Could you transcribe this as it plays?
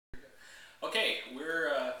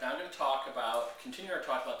continue our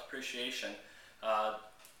talk about depreciation.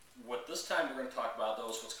 What this time we're going to talk about, though,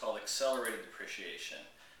 is what's called accelerated depreciation.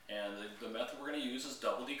 And the method we're going to use is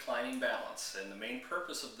double declining balance. And the main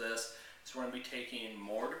purpose of this is we're going to be taking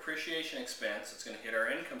more depreciation expense. It's going to hit our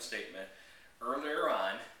income statement earlier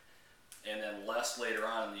on, and then less later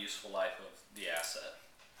on in the useful life of the asset.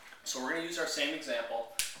 So we're going to use our same example.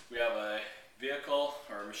 We have a vehicle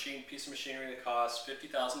or a piece of machinery that costs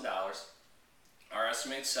 $50,000. Our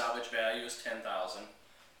estimated salvage value is $10,000.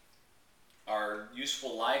 Our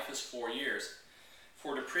useful life is 4 years.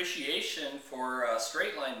 For depreciation, for a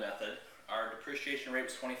straight line method, our depreciation rate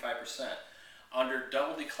was 25%. Under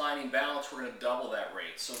double declining balance, we're going to double that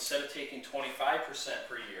rate. So instead of taking 25%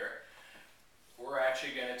 per year, we're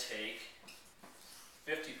actually going to take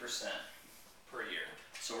 50% per year.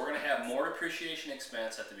 So we're going to have more depreciation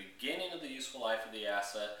expense at the beginning of the useful life of the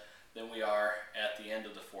asset than we are at the end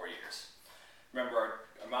of the 4 years. Remember, our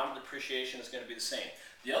amount of depreciation is going to be the same.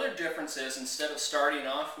 The other difference is, instead of starting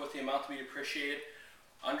off with the amount to be depreciated,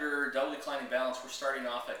 under double declining balance, we're starting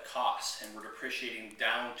off at cost and we're depreciating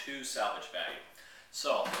down to salvage value.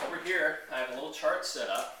 So over here, I have a little chart set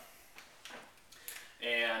up,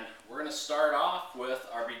 and we're going to start off with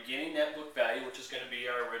our beginning net book value, which is going to be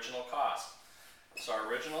our original cost. So our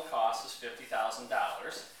original cost is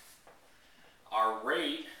 $50,000. Our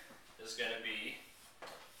rate is going to be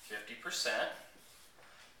 50%.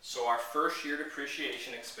 So our first year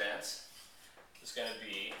depreciation expense is going to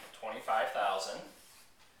be $25,000.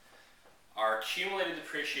 Our accumulated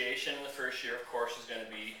depreciation in the first year, of course, is going to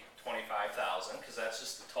be $25,000, because that's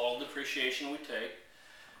just the total depreciation we take.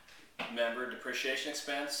 Remember, depreciation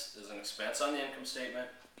expense is an expense on the income statement.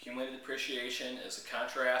 Accumulated depreciation is a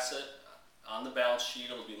contra asset on the balance sheet.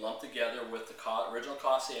 It'll be lumped together with the original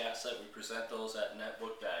cost of the asset. We present those at net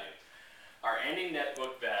book value. Our ending net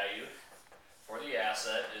book value for the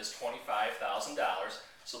asset is $25,000.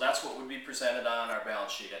 So that's what would be presented on our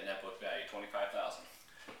balance sheet at net book value, $25,000.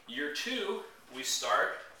 Year 2, we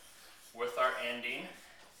start with our ending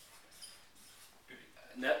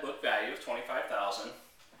net book value of $25,000.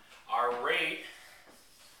 Our rate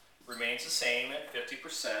remains the same at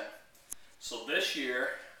 50%. So this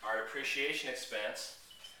year, our depreciation expense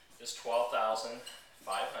is $12,500.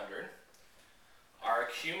 Our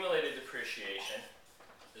accumulated depreciation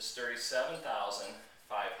is $37,500,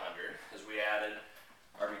 because we added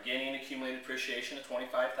our beginning accumulated depreciation of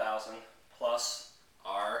 $25,000 plus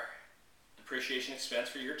our depreciation expense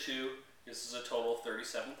for year 2. This is a total of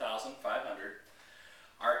 $37,500.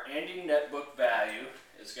 Our ending net book value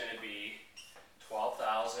is going to be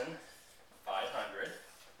 $12,500,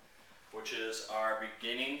 which is our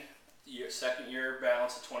beginning second year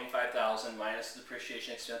balance of $25,000 minus the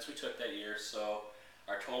depreciation expense we took that year. So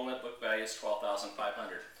our total net book value is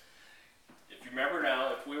 $12,500. If you remember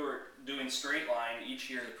now, if we were doing straight line, each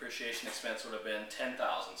year the depreciation expense would have been $10,000.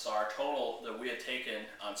 So our total that we had taken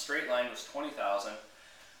on straight line was $20,000.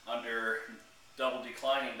 Under double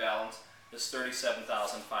declining balance is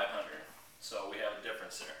 $37,500. So we have a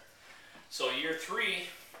difference there. So year 3,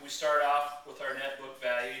 we start off with our net book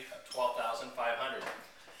value of $12,500.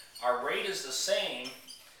 Our rate is the same,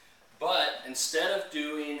 but instead of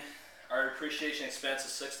doing our depreciation expense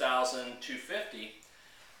of $6,250,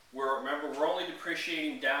 remember, we're only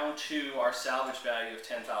depreciating down to our salvage value of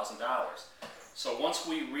 $10,000. So once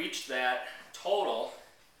we reach that total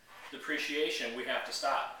depreciation, we have to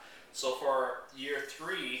stop. So for year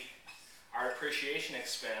 3, our depreciation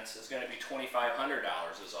expense is going to be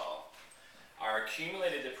 $2,500 is all. Our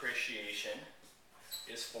accumulated depreciation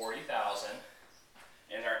is $40,000,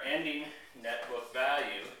 and our ending net book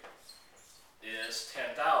value is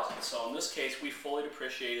 $10,000. So in this case, we fully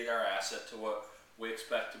depreciated our asset to what we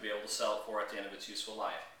expect to be able to sell it for at the end of its useful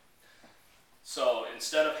life. So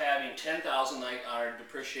instead of having $10,000 on our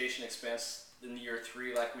depreciation expense in year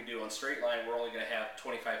 3 like we do on straight line, we're only going to have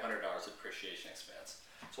 $2,500 of depreciation expense.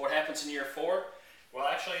 So what happens in year 4? Well,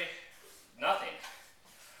 actually, nothing.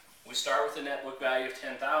 We start with a net book value of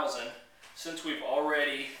 $10,000. Since we've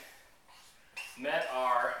already met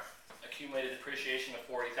our accumulated depreciation of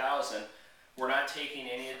 $40,000, we're not taking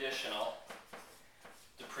any additional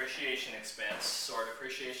depreciation expense. So our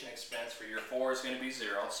depreciation expense for year 4 is going to be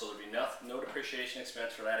 0. So there'll be no depreciation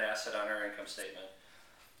expense for that asset on our income statement.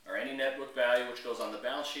 Our ending net book value, which goes on the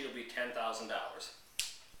balance sheet, will be $10,000.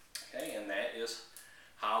 Okay, and that is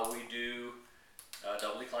how we do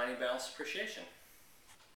double declining balance depreciation.